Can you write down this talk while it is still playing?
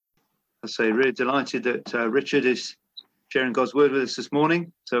I say really delighted that Richard is sharing God's word with us this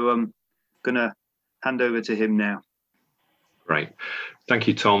morning. So I'm going to hand over to him now. Great. Thank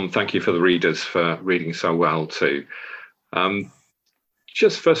you, Tom. Thank you for the readers for reading so well too.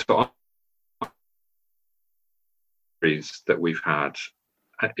 Just first of all, that we've had,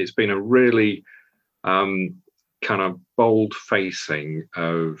 it's been a really kind of bold facing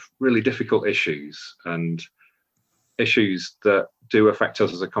of really difficult issues and issues that do affect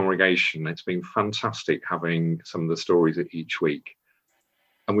us as a congregation. It's been fantastic having some of the stories each week.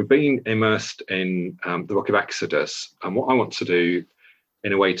 And we've been immersed in the book of Exodus. And what I want to do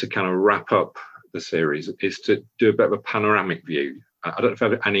in a way to kind of wrap up the series is to do a bit of a panoramic view. I don't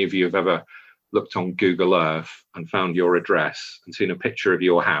know if any of you have ever looked on Google Earth and found your address and seen a picture of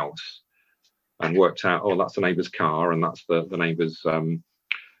your house and worked out, oh, that's the neighbour's car and that's the neighbour's kind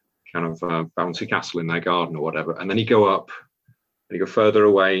of bouncy castle in their garden or whatever. And then you go up and you go further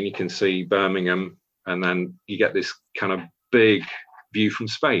away and you can see Birmingham, and then you get this kind of big view from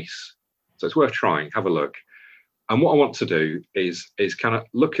space. So it's worth trying. Have a look. And what I want to do is kind of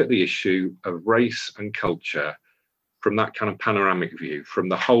look at the issue of race and culture from that kind of panoramic view, from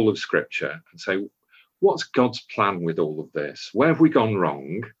the whole of Scripture, and say, what's God's plan with all of this? Where have we gone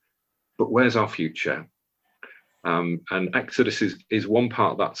wrong? But where's our future? And Exodus is one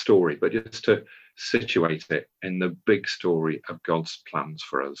part of that story, but just to situate it in the big story of God's plans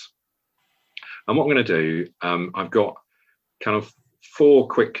for us. And what I'm going to do, I've got kind of 4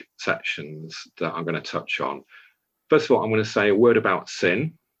 quick sections that I'm going to touch on. First of all, I'm going to say a word about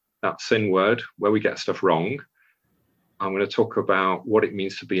sin, that sin word, where we get stuff wrong. I'm going to talk about what it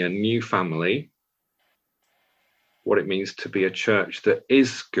means to be a new family, what it means to be a church that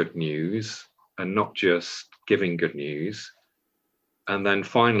is good news and not just giving good news. And then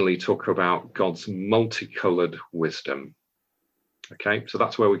finally talk about God's multicolored wisdom. Okay, so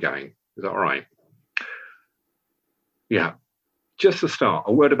that's where we're going. Is that all right? Yeah, just to start,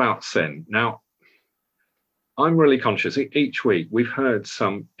 a word about sin. Now, I'm really conscious each week we've heard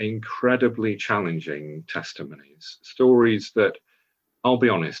some incredibly challenging testimonies, stories that, I'll be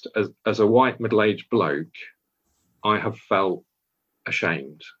honest, as a white middle-aged bloke, I have felt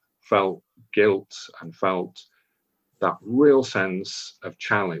ashamed, felt guilt, and felt that real sense of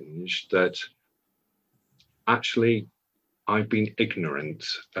challenge that actually I've been ignorant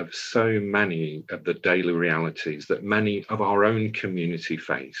of so many of the daily realities that many of our own community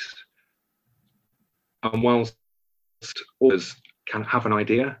face. And whilst others can have an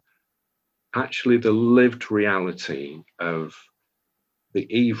idea, actually the lived reality of the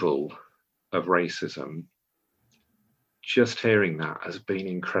evil of racism, just hearing that has been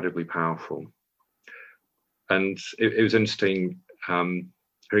incredibly powerful. And it was interesting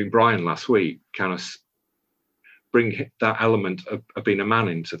hearing Brian last week kind of bring that element of being a man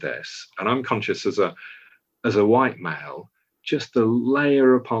into this. And I'm conscious as a white male, just the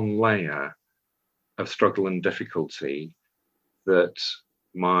layer upon layer of struggle and difficulty that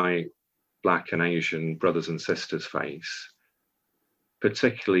my Black and Asian brothers and sisters face,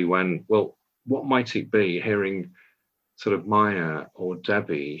 particularly when, well, what might it be hearing sort of Maya or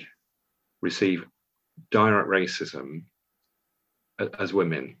Debbie receive direct racism as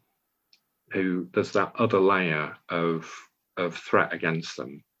women, who there's that other layer of threat against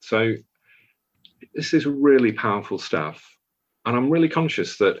them. So this is really powerful stuff. And I'm really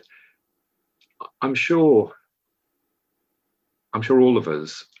conscious that I'm sure all of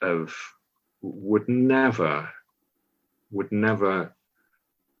us would never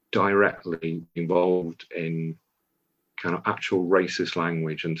directly involved in kind of actual racist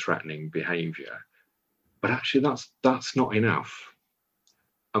language and threatening behavior. But actually that's not enough.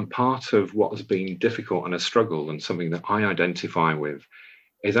 And part of what has been difficult and a struggle, and something that I identify with,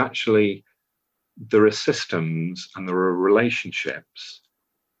 is actually there are systems and there are relationships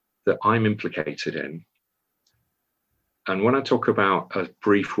that I'm implicated in. And when I talk about a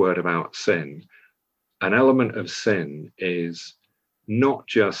brief word about sin, an element of sin is not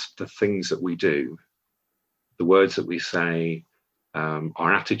just the things that we do, the words that we say,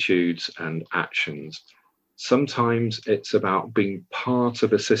 our attitudes and actions. Sometimes it's about being part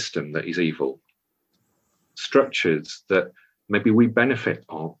of a system that is evil, structures that maybe we benefit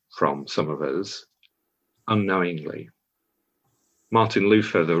from, some of us, unknowingly. Martin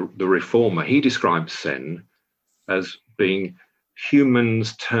Luther, the reformer, he describes sin as being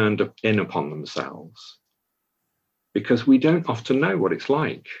humans turned in upon themselves, because we don't often know what it's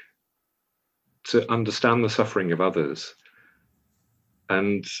like to understand the suffering of others.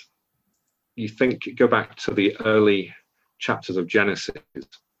 And you think, go back to the early chapters of Genesis,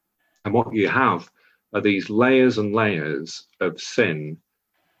 and what you have are these layers and layers of sin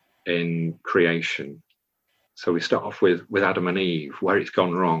in creation. So we start off with Adam and Eve, where it's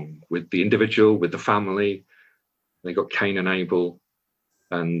gone wrong, with the individual, with the family. They got Cain and Abel,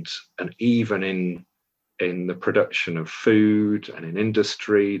 and even in the production of food and in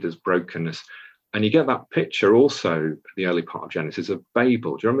industry, there's brokenness. And you get that picture also, the early part of Genesis, of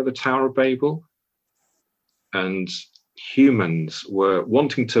Babel. Do you remember the Tower of Babel? And humans were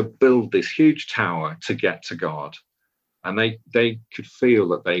wanting to build this huge tower to get to God. And they could feel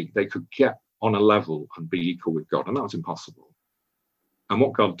that they could get on a level and be equal with God. And that was impossible. And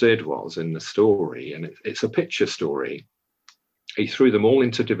what God did was, in the story, and it's a picture story, he threw them all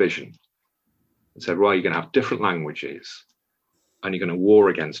into division and said, well, you're going to have different languages and you're going to war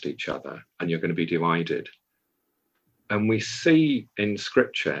against each other and you're going to be divided. And we see in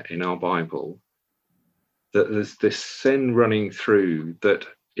scripture, in our Bible, that there's this sin running through that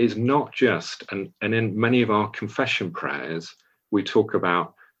is not just, and in many of our confession prayers, we talk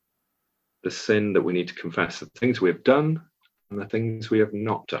about the sin that we need to confess, the things we have done and the things we have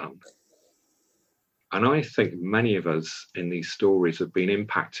not done. And I think many of us in these stories have been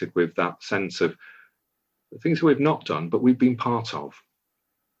impacted with that sense of the things we've not done, but we've been part of,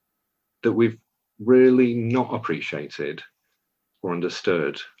 that we've really not appreciated or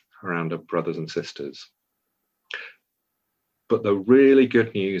understood around our brothers and sisters. But the really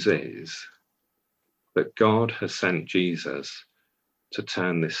good news is that God has sent Jesus to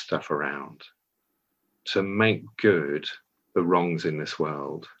turn this stuff around, to make good the wrongs in this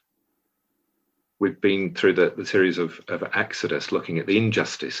world. We've been through the series of Exodus, looking at the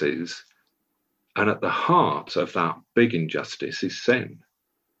injustices, and at the heart of that big injustice is sin.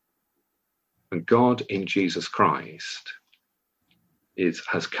 And God in Jesus Christ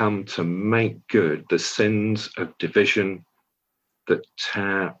has come to make good the sins of division that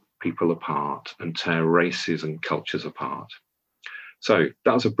tear people apart and tear races and cultures apart. So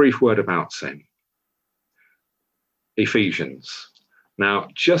that was a brief word about sin. Ephesians. Now,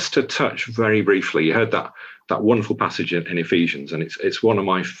 just to touch very briefly, you heard that wonderful passage in Ephesians, and it's one of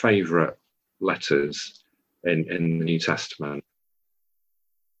my favourite letters in the New Testament.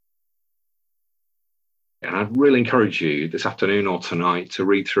 And I'd really encourage you this afternoon or tonight to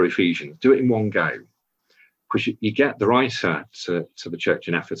read through Ephesians. Do it in one go, because you get the writer to the church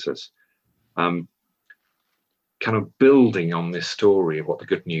in Ephesus kind of building on this story of what the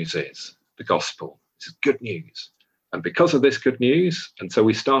good news is, the gospel. It's good news. And because of this good news, and so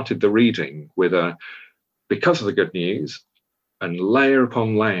we started the reading with because of the good news, and layer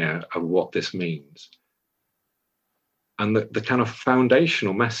upon layer of what this means. And the kind of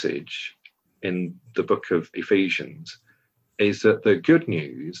foundational message in the book of Ephesians is that the good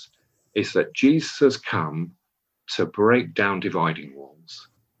news is that Jesus has come to break down dividing walls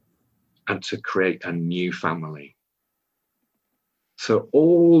and to create a new family. So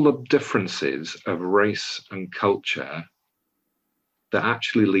all the differences of race and culture that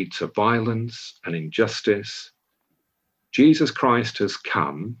actually lead to violence and injustice, Jesus Christ has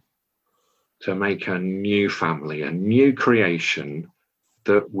come to make a new family, a new creation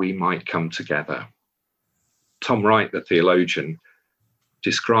that we might come together. Tom Wright, the theologian,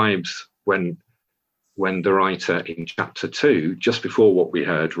 describes when the writer in chapter 2, just before what we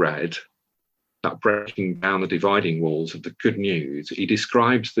heard read, that breaking down the dividing walls of the good news, he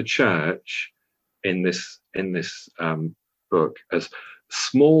describes the church in this book as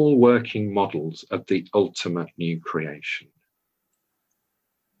small working models of the ultimate new creation.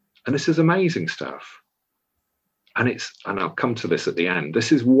 And this is amazing stuff. And I'll come to this at the end.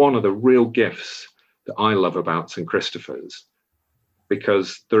 This is one of the real gifts that I love about St. Christopher's,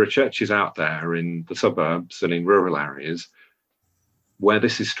 because there are churches out there in the suburbs and in rural areas where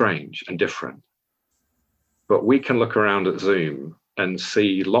this is strange and different. But we can look around at Zoom and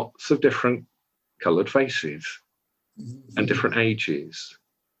see lots of different coloured faces and different ages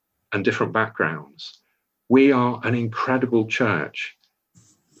and different backgrounds. We are an incredible church.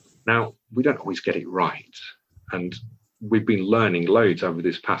 Now, we don't always get it right. And we've been learning loads over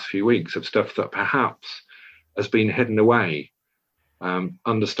this past few weeks of stuff that perhaps has been hidden away,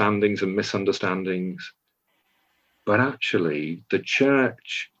 understandings and misunderstandings. But actually, the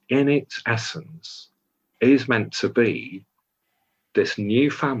church in its essence is meant to be this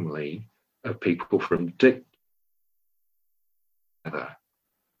new family of people from together.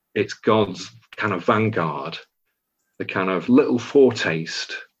 It's God's kind of vanguard, the kind of little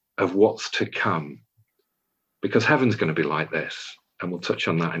foretaste of what's to come, because heaven's going to be like this, and we'll touch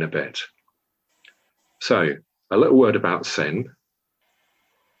on that in a bit. So, a little word about sin,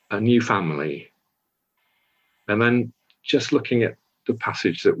 a new family, and then just looking at the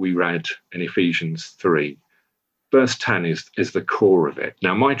passage that we read in Ephesians 3, verse 10 is the core of it.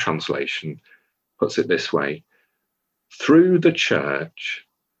 Now, my translation puts it this way: through the church,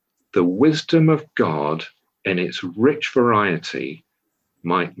 the wisdom of God in its rich variety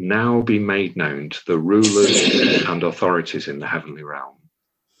might now be made known to the rulers and authorities in the heavenly realm.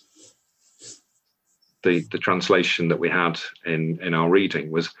 The translation that we had in our reading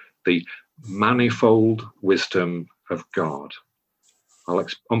was the manifold wisdom of God. I'll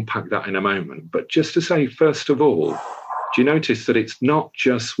unpack that in a moment. But just to say, first of all, do you notice that it's not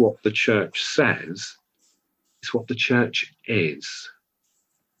just what the church says, it's what the church is.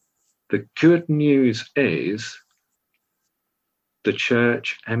 The good news is the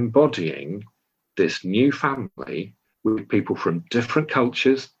church embodying this new family with people from different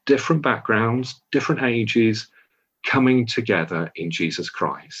cultures, different backgrounds, different ages, coming together in Jesus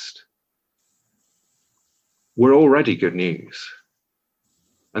Christ. We're already good news.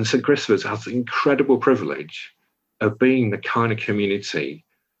 And St. Christopher's has the incredible privilege of being the kind of community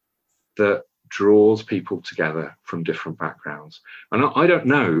that draws people together from different backgrounds. And I don't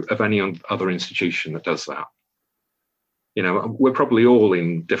know of any other institution that does that. You know, we're probably all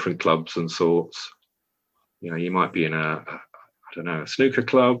in different clubs and sorts. You know, you might be in a snooker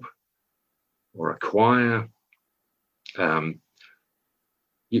club or a choir,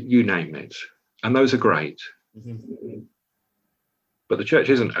 you name it. And those are great. Mm-hmm. But the church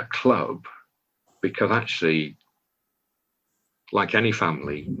isn't a club, because actually, like any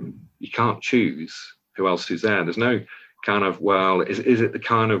family, you can't choose who else is there. There's no kind of, well, is it the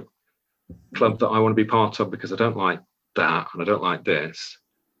kind of club that I want to be part of because I don't like that and I don't like this?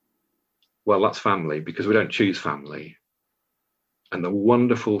 Well, that's family, because we don't choose family. And the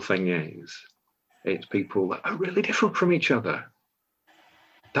wonderful thing is, it's people that are really different from each other.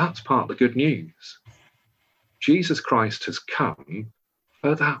 That's part of the good news. Jesus Christ has come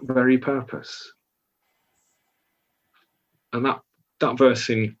for that very purpose. And that verse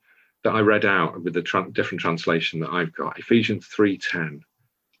that I read out with the different translation that I've got, Ephesians 3:10,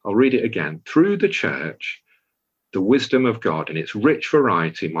 I'll read it again. Through the church, the wisdom of God in its rich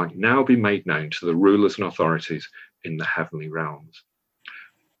variety might now be made known to the rulers and authorities in the heavenly realms.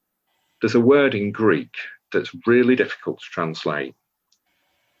 There's a word in Greek that's really difficult to translate.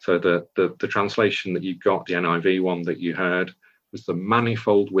 So the translation that you got, the NIV one that you heard, was the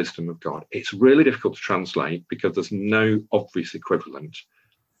manifold wisdom of God. It's really difficult to translate because there's no obvious equivalent.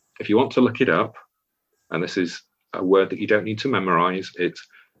 If you want to look it up, and this is a word that you don't need to memorize, it's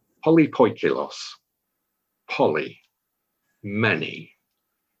polypoikilos. Poly, many.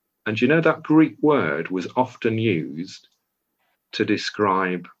 And you know that Greek word was often used to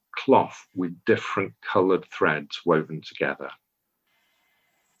describe cloth with different coloured threads woven together.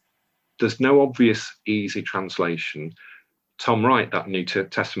 There's no obvious, easy translation. Tom Wright, that New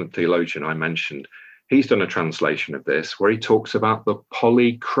Testament theologian I mentioned, he's done a translation of this where he talks about the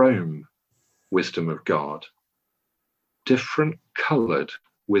polychrome wisdom of God, different coloured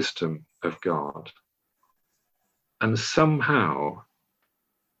wisdom of God. And somehow,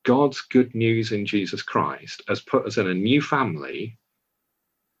 God's good news in Jesus Christ has put us in a new family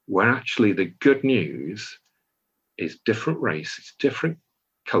where actually the good news is different races, different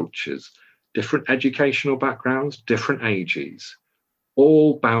cultures, different educational backgrounds, different ages,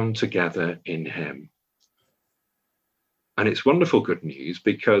 all bound together in him. And it's wonderful good news,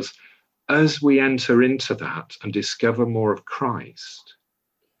 because as we enter into that and discover more of Christ,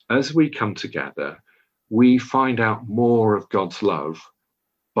 as we come together, we find out more of God's love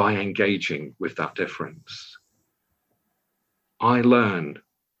by engaging with that difference. I learn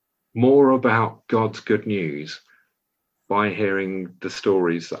more about God's good news by hearing the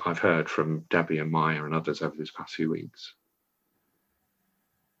stories that I've heard from Debbie and Maya and others over these past few weeks,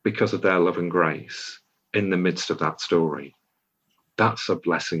 because of their love and grace in the midst of that story. That's a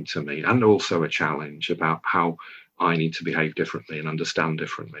blessing to me, and also a challenge about how I need to behave differently and understand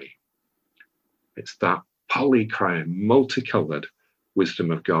differently. It's that polychrome, multicolored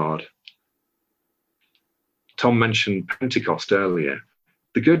wisdom of God. Tom mentioned Pentecost earlier.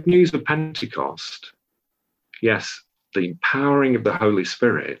 The good news of Pentecost, yes, the empowering of the Holy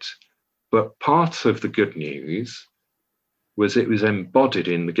Spirit, but part of the good news was it was embodied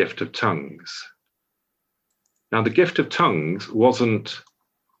in the gift of tongues. Now, the gift of tongues wasn't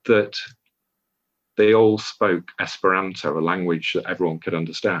that they all spoke Esperanto, a language that everyone could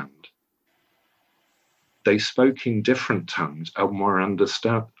understand. They spoke in different tongues and were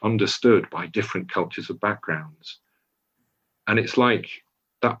understood by different cultures of backgrounds. And it's like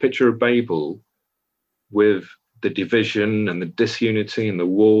that picture of Babel with the division and the disunity and the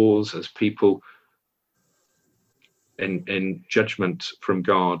wars as people in judgment from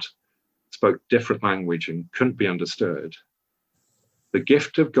God spoke different language and couldn't be understood, the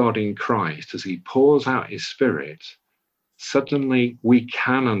gift of God in Christ, as he pours out his Spirit, suddenly we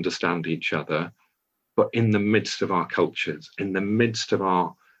can understand each other, but in the midst of our cultures, in the midst of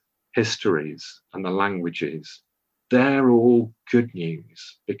our histories and the languages, they're all good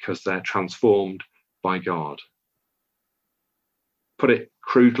news because they're transformed by God. Put it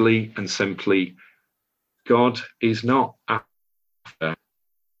crudely and simply, God is not after.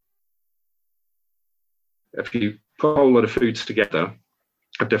 If you put a whole lot of foods together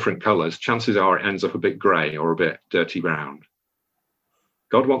of different colours, chances are it ends up a bit grey or a bit dirty brown.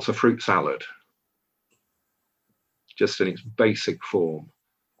 God wants a fruit salad, just in its basic form.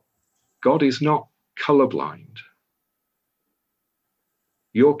 God is not colourblind.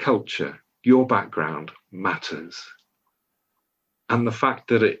 Your culture, your background matters. And the fact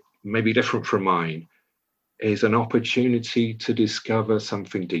that it may be different from mine is an opportunity to discover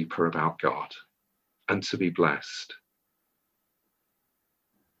something deeper about God and to be blessed.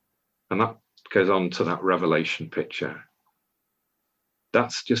 And that goes on to that Revelation picture.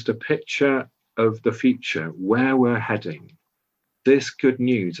 That's just a picture of the future, where we're heading. This good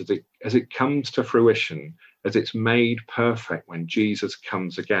news, as it comes to fruition, as it's made perfect when Jesus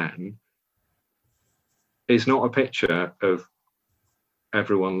comes again, is not a picture of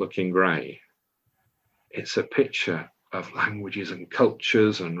everyone looking grey. It's a picture of languages and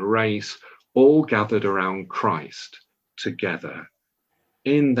cultures and race all gathered around Christ together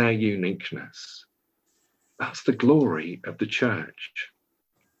in their uniqueness. That's the glory of the church.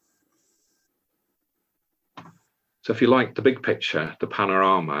 So if you like the big picture, the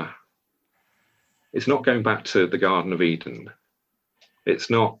panorama, it's not going back to the Garden of Eden. It's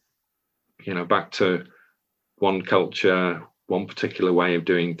not, back to one culture, one particular way of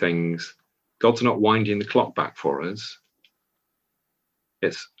doing things. God's not winding the clock back for us.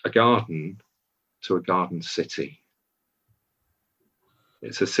 It's a garden to a garden city.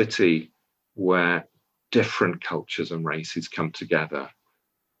 It's a city where different cultures and races come together,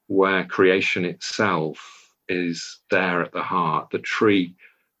 where creation itself is there at the heart, the tree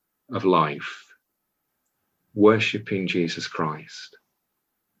of life, worshipping Jesus Christ.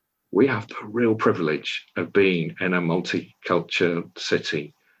 We have the real privilege of being in a multicultural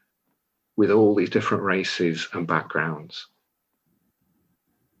city with all these different races and backgrounds.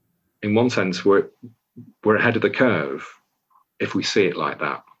 In one sense, we're ahead of the curve if we see it like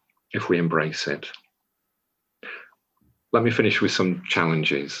that, if we embrace it. Let me finish with some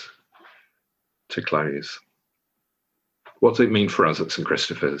challenges to close. What does it mean for us at St.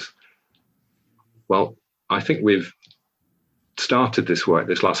 Christopher's? Well, I think we've started this work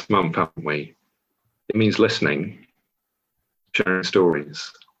this last month, haven't we? It means listening, sharing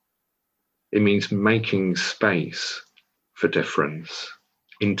stories. It means making space for difference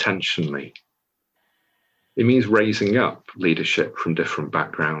intentionally. It means raising up leadership from different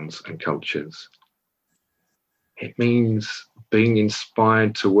backgrounds and cultures. It means being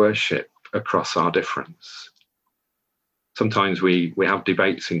inspired to worship across our difference. Sometimes we have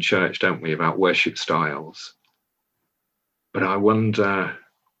debates in church, don't we, about worship styles. But I wonder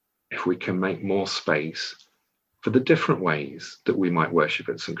if we can make more space for the different ways that we might worship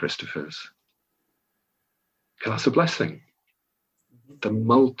at St. Christopher's. Because that's a blessing. The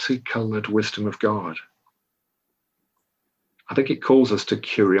multicoloured wisdom of God. I think it calls us to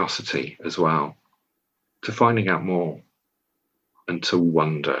curiosity as well, to finding out more and to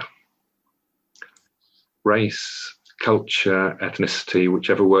wonder. Race, culture, ethnicity,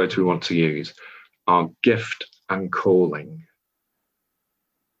 whichever words we want to use, are gift and calling.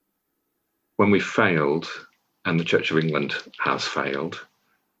 When we failed, and the Church of England has failed,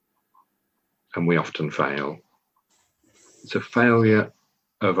 and we often fail, it's a failure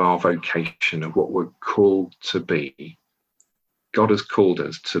of our vocation, of what we're called to be. God has called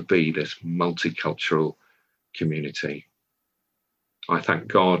us to be this multicultural community. I thank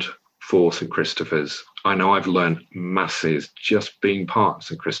God for St. Christopher's. I know I've learned masses just being part of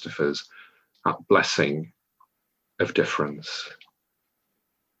St. Christopher's, that blessing of difference.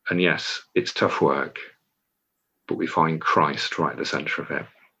 And yes, it's tough work, but we find Christ right at the centre of it.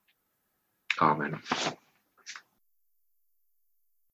 Amen.